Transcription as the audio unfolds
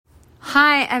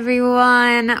Hi,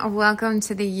 everyone. Welcome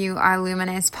to the You Are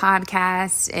Luminous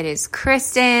podcast. It is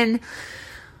Kristen.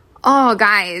 Oh,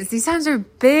 guys, these sounds are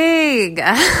big.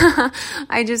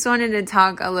 I just wanted to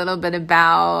talk a little bit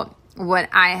about what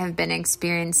I have been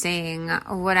experiencing,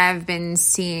 what I've been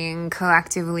seeing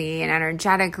collectively and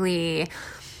energetically,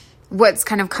 what's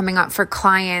kind of coming up for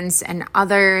clients and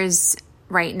others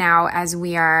right now as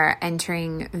we are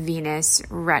entering Venus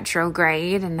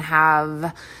Retrograde and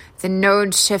have the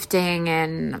node shifting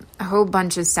and a whole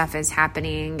bunch of stuff is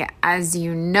happening. As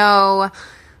you know,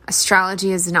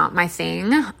 astrology is not my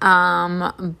thing,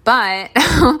 but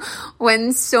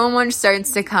when so much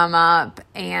starts to come up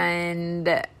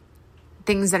and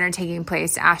things that are taking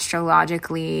place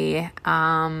astrologically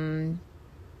kind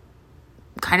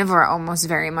of are almost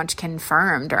very much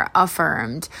confirmed or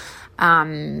affirmed,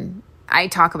 I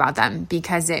talk about them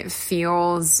because it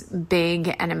feels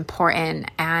big and important,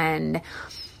 and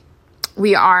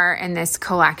we are in this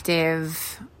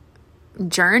collective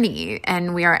journey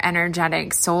and we are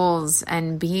energetic souls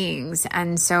and beings.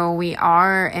 And so we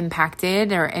are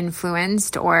impacted or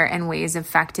influenced or in ways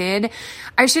affected.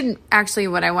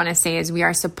 What I want to say is we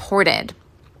are supported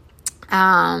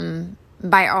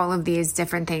by all of these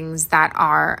different things that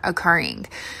are occurring.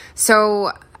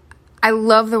 So I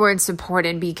love the word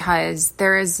supported because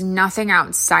there is nothing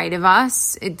outside of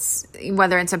us. It's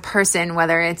whether it's a person,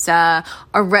 whether it's a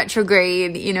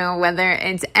retrograde, whether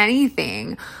it's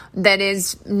anything that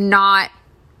is not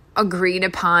agreed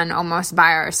upon almost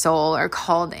by our soul or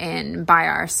called in by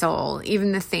our soul.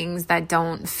 Even the things that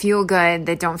don't feel good,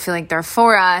 that don't feel like they're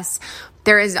for us,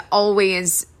 there is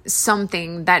always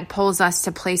something that pulls us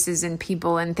to places and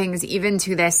people and things, even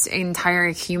to this entire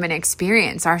human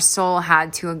experience. Our soul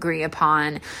had to agree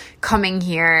upon coming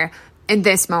here in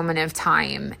this moment of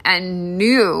time and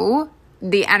knew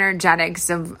the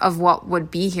energetics of what would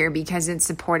be here because it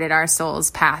supported our soul's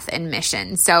path and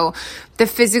mission. So the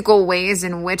physical ways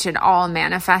in which it all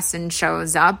manifests and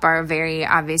shows up are very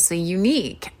obviously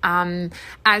unique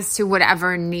as to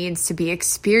whatever needs to be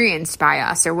experienced by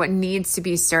us or what needs to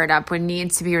be stirred up, what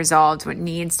needs to be resolved, what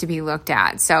needs to be looked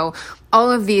at. So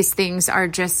all of these things are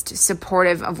just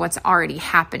supportive of what's already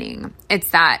happening. It's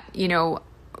that,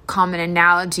 common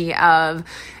analogy of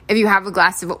if you have a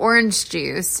glass of orange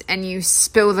juice and you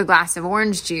spill the glass of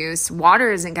orange juice, water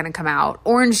isn't going to come out,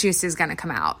 orange juice is going to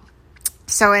come out.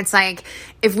 So it's like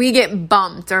if we get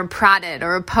bumped or prodded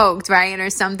or poked, right, or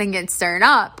something gets stirred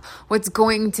up, what's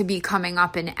going to be coming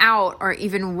up and out, or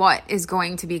even what is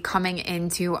going to be coming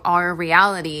into our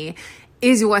reality,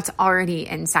 is what's already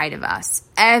inside of us.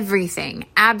 Everything,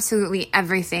 absolutely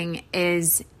everything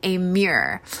is a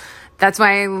mirror. That's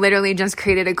why I literally just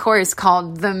created a course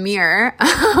called The Mirror.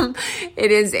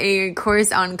 It is a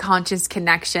course on conscious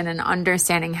connection and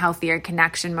understanding healthier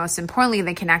connection. Most importantly,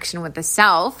 the connection with the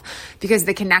self, because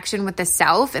the connection with the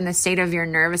self and the state of your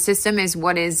nervous system is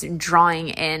what is drawing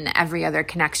in every other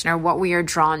connection, or what we are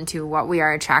drawn to, what we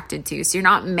are attracted to. So you're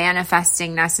not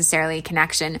manifesting necessarily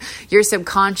connection. Your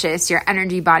subconscious, your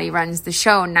energy body runs the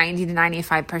show 90 to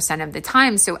 95% of the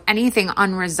time. So anything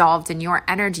unresolved in your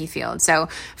energy field. So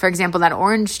for example, that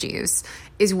orange juice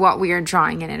is what we are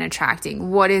drawing in and attracting,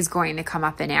 what is going to come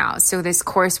up and out. So this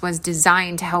course was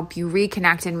designed to help you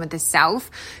reconnect in with the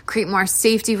self, create more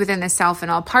safety within the self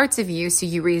and all parts of you, so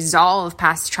you resolve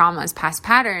past traumas, past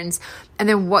patterns, and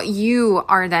then what you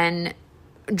are then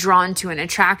drawn to and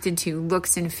attracted to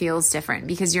looks and feels different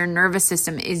because your nervous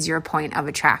system is your point of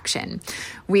attraction.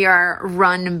 We are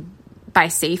run by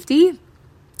safety,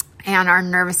 and our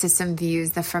nervous system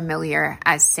views the familiar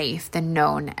as safe, the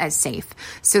known as safe.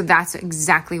 So that's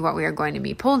exactly what we are going to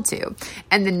be pulled to.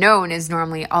 And the known is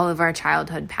normally all of our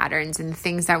childhood patterns and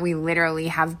things that we literally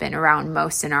have been around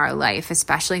most in our life,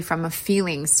 especially from a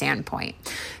feeling standpoint.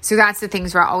 So that's the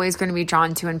things we're always going to be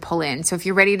drawn to and pull in. So if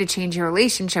you're ready to change your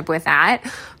relationship with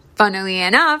that, funnily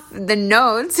enough, the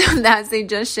nodes, as they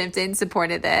just shifted,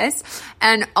 supported this.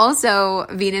 And also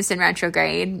Venus in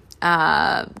retrograde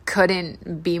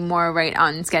couldn't be more right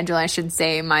on schedule, I should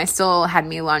say. My soul had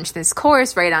me launch this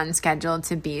course right on schedule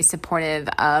to be supportive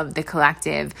of the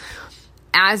collective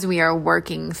as we are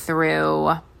working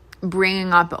through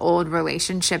bringing up old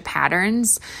relationship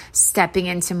patterns, stepping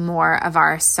into more of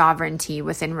our sovereignty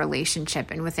within relationship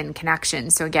and within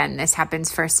connection. So again, this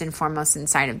happens first and foremost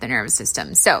inside of the nervous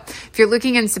system. So if you're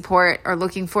looking in support or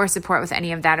looking for support with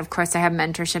any of that, of course, I have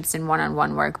mentorships and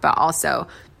one-on-one work, but also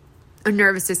a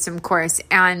nervous system course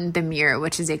and the Mirror,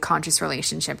 which is a conscious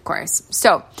relationship course.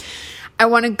 So I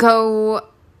want to go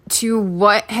to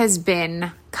what has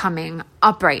been coming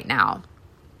up right now.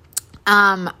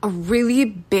 A really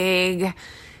big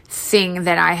thing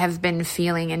that I have been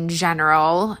feeling in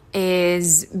general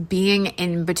is being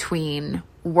in between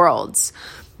worlds.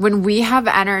 When we have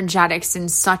energetics in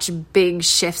such big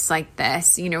shifts like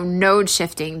this, node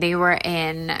shifting, they were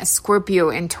in Scorpio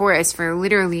and Taurus for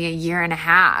literally a year and a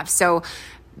half. So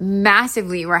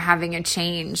massively, we're having a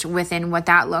change within what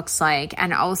that looks like.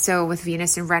 And also with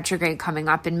Venus in retrograde coming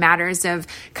up in matters of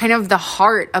kind of the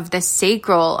heart of the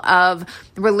sacral of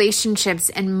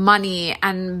relationships and money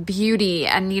and beauty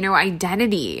and,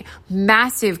 identity,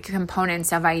 massive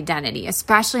components of identity,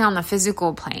 especially on the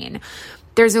physical plane.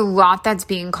 There's a lot that's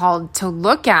being called to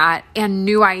look at and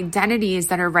new identities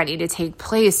that are ready to take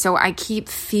place. So I keep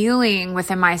feeling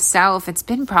within myself, it's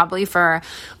been probably for a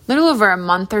little over a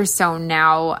month or so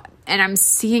now, and I'm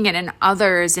seeing it in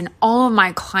others and all of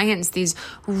my clients, these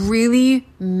really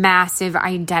massive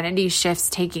identity shifts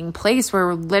taking place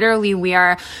where literally we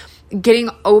are getting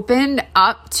opened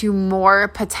up to more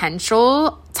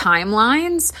potential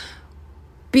timelines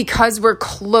because we're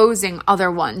closing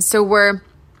other ones. So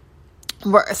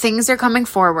things are coming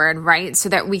forward, right? So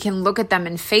that we can look at them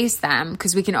and face them,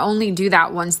 because we can only do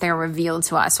that once they're revealed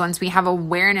to us, once we have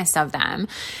awareness of them.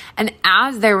 And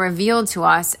as they're revealed to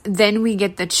us, then we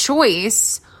get the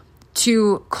choice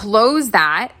to close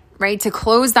that, right? To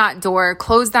close that door,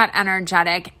 close that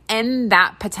energetic, end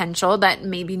that potential that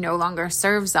maybe no longer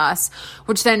serves us,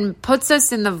 which then puts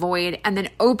us in the void and then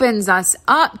opens us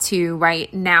up to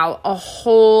right now a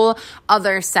whole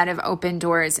other set of open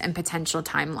doors and potential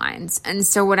timelines. And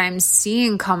so what I'm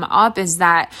seeing come up is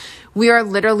that we are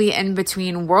literally in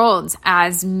between worlds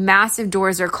as massive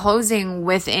doors are closing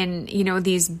within,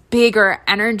 these bigger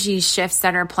energy shifts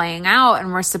that are playing out,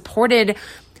 and we're supported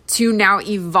to now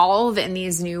evolve in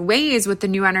these new ways with the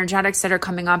new energetics that are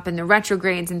coming up in the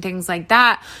retrogrades and things like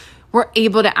that. We're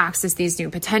able to access these new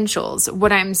potentials.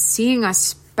 What I'm seeing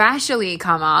especially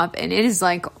come up, and it is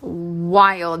like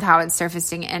wild how it's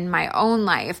surfacing in my own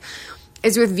life,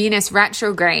 is with Venus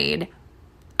retrograde.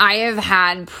 I have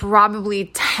had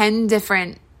probably 10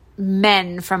 different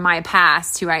men from my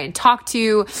past who I had talked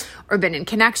to or been in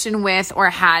connection with or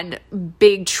had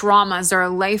big traumas or a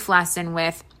life lesson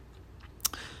with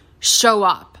show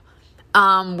up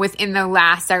within the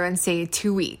last, I would say,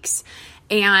 2 weeks.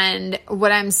 And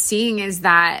what I'm seeing is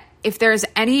that if there's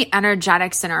any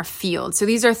energetics in our field, so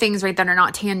these are things, right, that are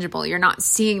not tangible. You're not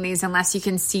seeing these unless you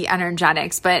can see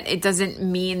energetics, but it doesn't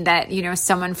mean that,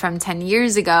 someone from 10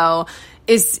 years ago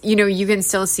is, you can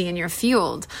still see in your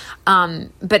field.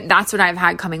 But that's what I've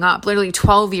had coming up literally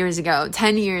 12 years ago,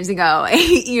 10 years ago,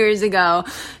 8 years ago.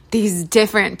 These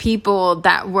different people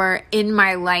that were in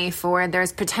my life, or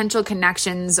there's potential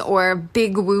connections or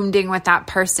big wounding with that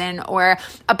person, or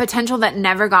a potential that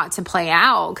never got to play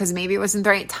out because maybe it wasn't the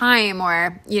right time,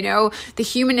 or, the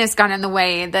humanness got in the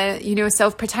way, the,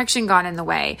 self-protection got in the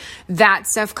way. That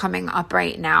stuff coming up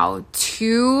right now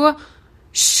to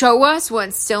show us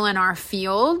what's still in our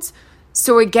field.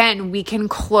 So again, we can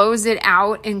close it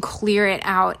out and clear it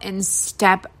out and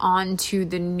step onto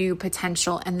the new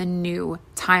potential and the new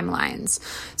timelines.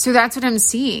 So that's what I'm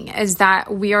seeing, is that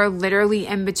we are literally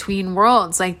in between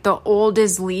worlds. Like the old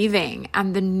is leaving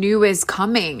and the new is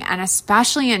coming. And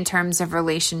especially in terms of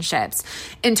relationships,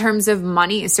 in terms of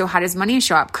money. So how does money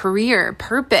show up? Career,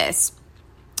 purpose.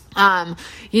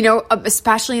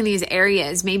 Especially in these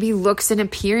areas, maybe looks and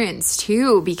appearance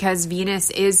too, because Venus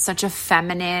is such a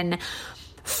feminine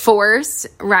force,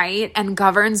 right? And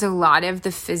governs a lot of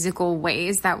the physical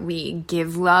ways that we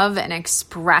give love and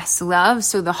express love.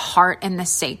 So the heart and the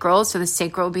sacral, so the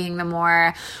sacral being the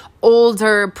more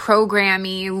older,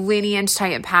 programmy, lineage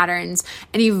type patterns,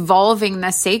 and evolving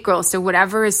the sacral. So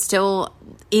whatever is still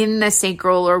in the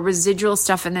sacral or residual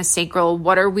stuff in the sacral,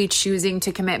 what are we choosing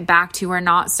to commit back to or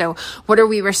not? So what are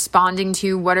we responding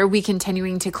to? What are we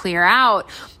continuing to clear out?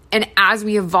 And as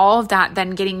we evolve that,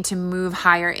 then getting to move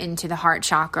higher into the heart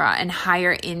chakra and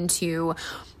higher into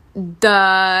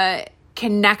the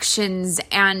connections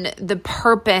and the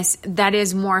purpose that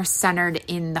is more centered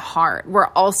in the heart. We're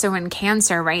also in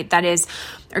Cancer, right? That is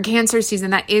our Cancer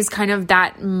season. That is kind of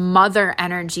that mother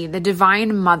energy, the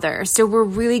divine mother. So we're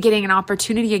really getting an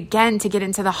opportunity again to get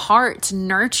into the heart, to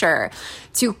nurture,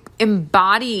 to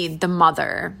embody the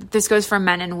mother. This goes for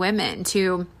men and women,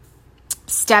 to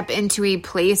step into a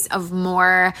place of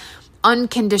more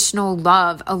unconditional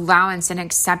love, allowance, and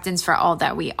acceptance for all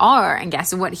that we are. And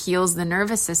guess what heals the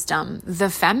nervous system? The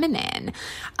feminine.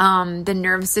 The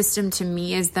nervous system to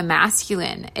me is the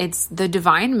masculine. It's the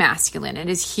divine masculine. It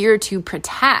is here to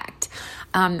protect.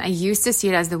 I used to see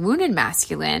it as the wounded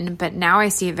masculine, but now I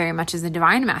see it very much as the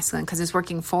divine masculine because it's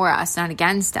working for us, not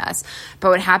against us.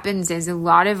 But what happens is a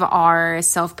lot of our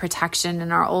self-protection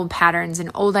and our old patterns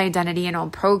and old identity and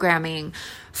old programming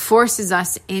forces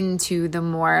us into the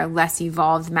more less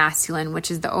evolved masculine, which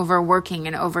is the overworking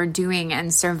and overdoing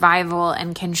and survival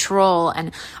and control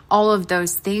and all of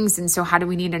those things. And so how do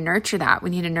we need to nurture that? We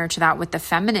need to nurture that with the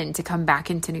feminine to come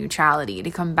back into neutrality, to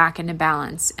come back into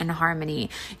balance and harmony,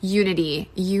 unity,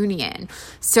 union.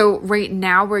 So right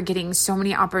now we're getting so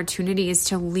many opportunities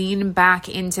to lean back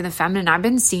into the feminine. I've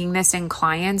been seeing this in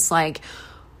clients like,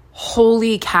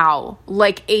 holy cow,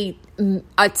 like a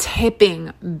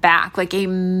tipping back, like a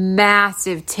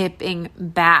massive tipping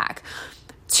back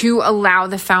to allow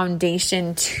the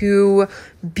foundation to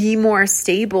be more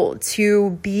stable,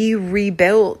 to be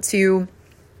rebuilt, to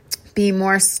be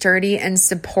more sturdy and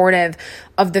supportive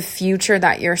of the future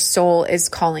that your soul is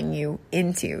calling you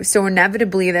into. So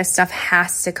inevitably this stuff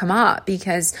has to come up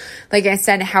because, like I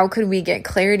said, how could we get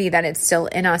clarity that it's still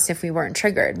in us if we weren't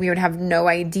triggered? We would have no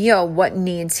idea what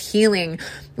needs healing,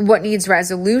 what needs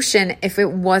resolution if it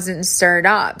wasn't stirred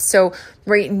up. So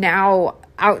right now,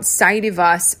 outside of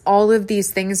us, all of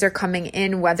these things are coming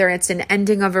in, whether it's an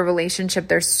ending of a relationship.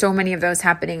 There's so many of those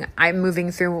happening. I'm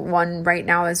moving through one right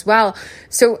now as well.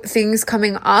 So things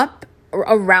coming up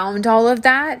around all of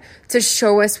that to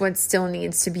show us what still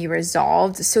needs to be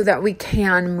resolved so that we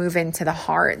can move into the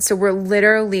heart. So we're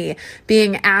literally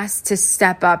being asked to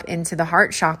step up into the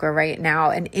heart chakra right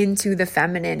now and into the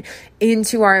feminine,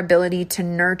 into our ability to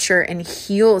nurture and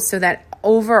heal so that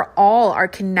overall our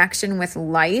connection with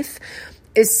life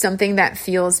is something that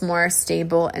feels more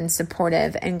stable and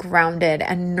supportive and grounded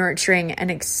and nurturing and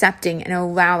accepting and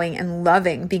allowing and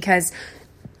loving, because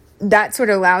that's what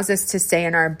allows us to stay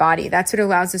in our body. That's what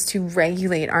allows us to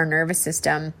regulate our nervous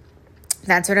system.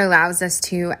 That's what allows us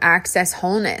to access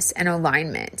wholeness and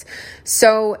alignment.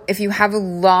 So if you have a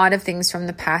lot of things from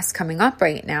the past coming up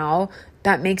right now,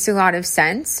 that makes a lot of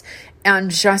sense.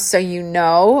 And just so you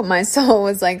know, my soul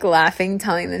was like laughing,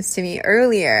 telling this to me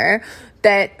earlier,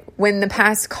 that when the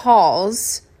past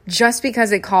calls, just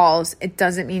because it calls, it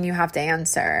doesn't mean you have to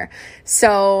answer.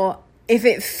 So if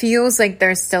it feels like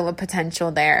there's still a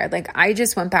potential there, like I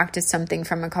just went back to something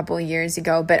from a couple of years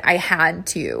ago, but I had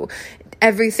to.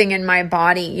 Everything in my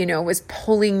body, was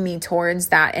pulling me towards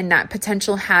that, and that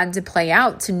potential had to play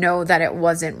out to know that it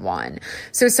wasn't one.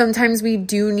 So sometimes we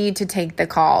do need to take the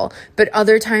call, but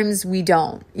other times we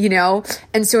don't,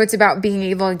 And so it's about being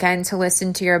able, again, to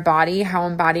listen to your body. How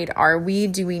embodied are we?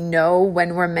 Do we know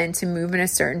when we're meant to move in a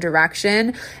certain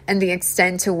direction and the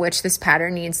extent to which this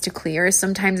pattern needs to clear?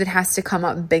 Sometimes it has to come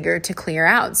up bigger to clear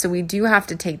out. So we do have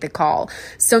to take the call.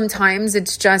 Sometimes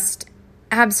it's just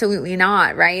absolutely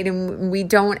not, right? And we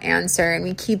don't answer and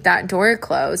we keep that door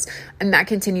closed, and that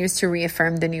continues to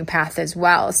reaffirm the new path as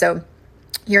well. So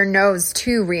your no's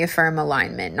to reaffirm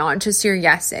alignment, not just your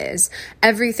yeses.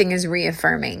 Everything is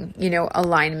reaffirming,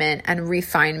 alignment and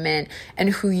refinement and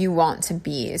who you want to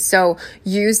be. So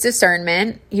use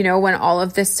discernment, when all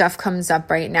of this stuff comes up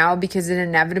right now, because it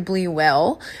inevitably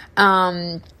will.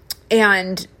 And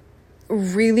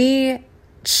really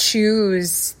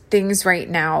choose things right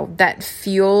now that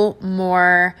feel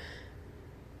more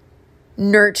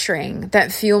nurturing,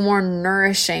 that feel more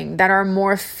nourishing, that are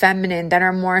more feminine, that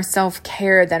are more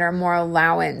self-care, that are more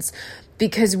allowance,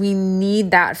 because we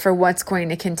need that for what's going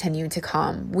to continue to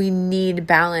come. We need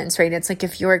balance, right? It's like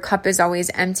if your cup is always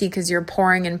empty because you're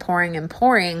pouring and pouring and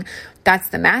pouring, that's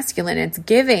the masculine. It's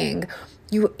giving.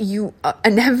 You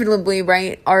inevitably,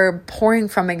 right, are pouring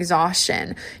from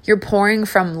exhaustion. You're pouring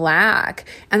from lack,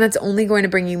 and that's only going to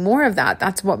bring you more of that.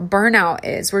 That's what burnout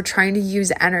is. We're trying to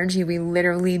use energy we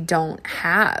literally don't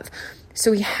have.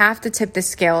 So we have to tip the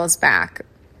scales back.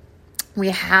 We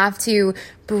have to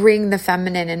bring the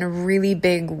feminine in a really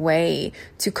big way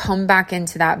to come back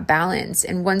into that balance.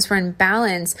 And once we're in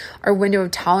balance, our window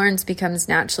of tolerance becomes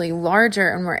naturally larger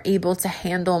and we're able to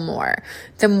handle more.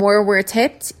 The more we're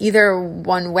tipped either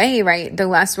one way, right, the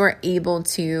less we're able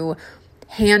to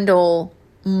handle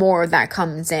more that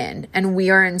comes in. And we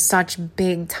are in such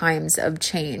big times of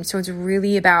change. So it's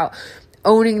really about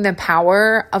owning the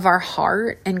power of our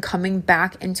heart and coming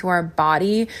back into our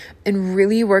body and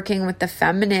really working with the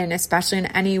feminine, especially in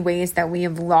any ways that we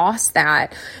have lost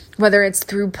that, whether it's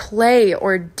through play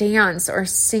or dance or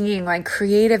singing, like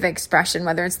creative expression,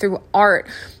 whether it's through art,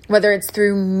 whether it's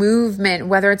through movement,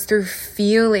 whether it's through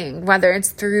feeling, whether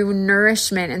it's through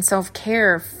nourishment and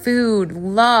self-care, food,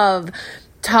 love,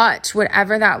 touch,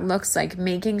 whatever that looks like,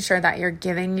 making sure that you're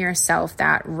giving yourself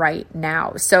that right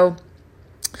now. So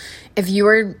if you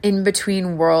are in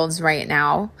between worlds right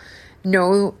now,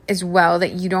 know as well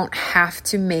that you don't have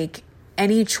to make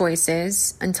any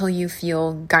choices until you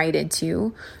feel guided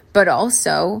to, but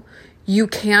also you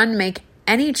can make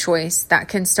any choice that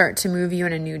can start to move you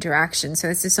in a new direction. So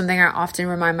this is something I often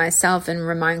remind myself and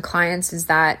remind clients, is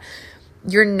that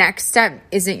your next step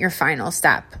isn't your final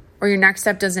step, or your next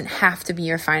step doesn't have to be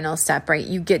your final step, right?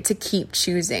 You get to keep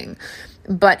choosing.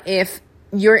 But if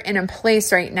you're in a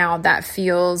place right now that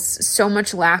feels so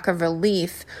much lack of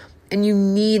relief and you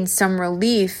need some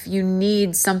relief, you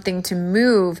need something to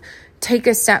move, take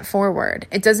a step forward.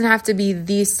 It doesn't have to be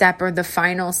the step or the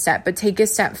final step, but take a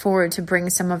step forward to bring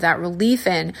some of that relief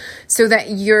in so that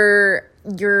you're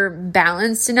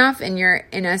balanced enough and you're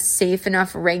in a safe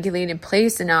enough, regulated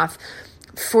place enough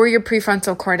for your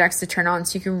prefrontal cortex to turn on,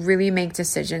 so you can really make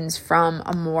decisions from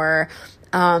a more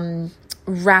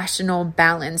rational,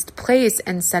 balanced place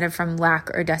instead of from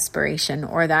lack or desperation,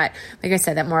 or that, like I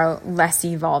said, that more less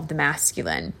evolved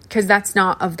masculine, because that's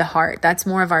not of the heart. That's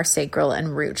more of our sacral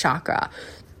and root chakra.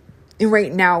 And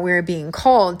right now we're being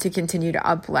called to continue to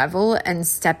up level and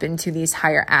step into these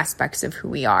higher aspects of who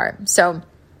we are. So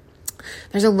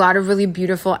there's a lot of really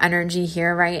beautiful energy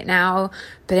here right now,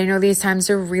 but I know these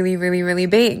times are really, really, really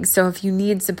big. So if you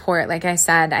need support, like I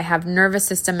said, I have nervous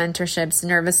system mentorships,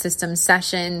 nervous system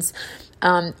sessions,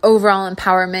 overall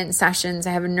empowerment sessions.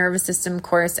 I have a nervous system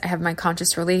course. I have my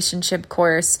conscious relationship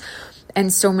course,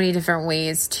 and so many different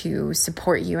ways to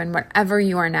support you in whatever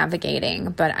you are navigating.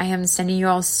 But I am sending you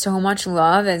all so much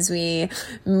love as we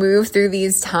move through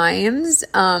these times.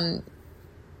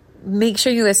 Make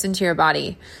sure you listen to your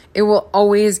body. It will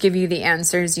always give you the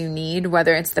answers you need,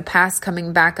 whether it's the past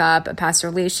coming back up, a past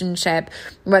relationship,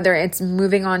 whether it's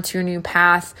moving on to a new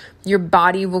path. Your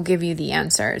body will give you the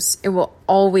answers. It will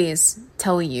always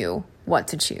tell you what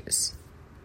to choose.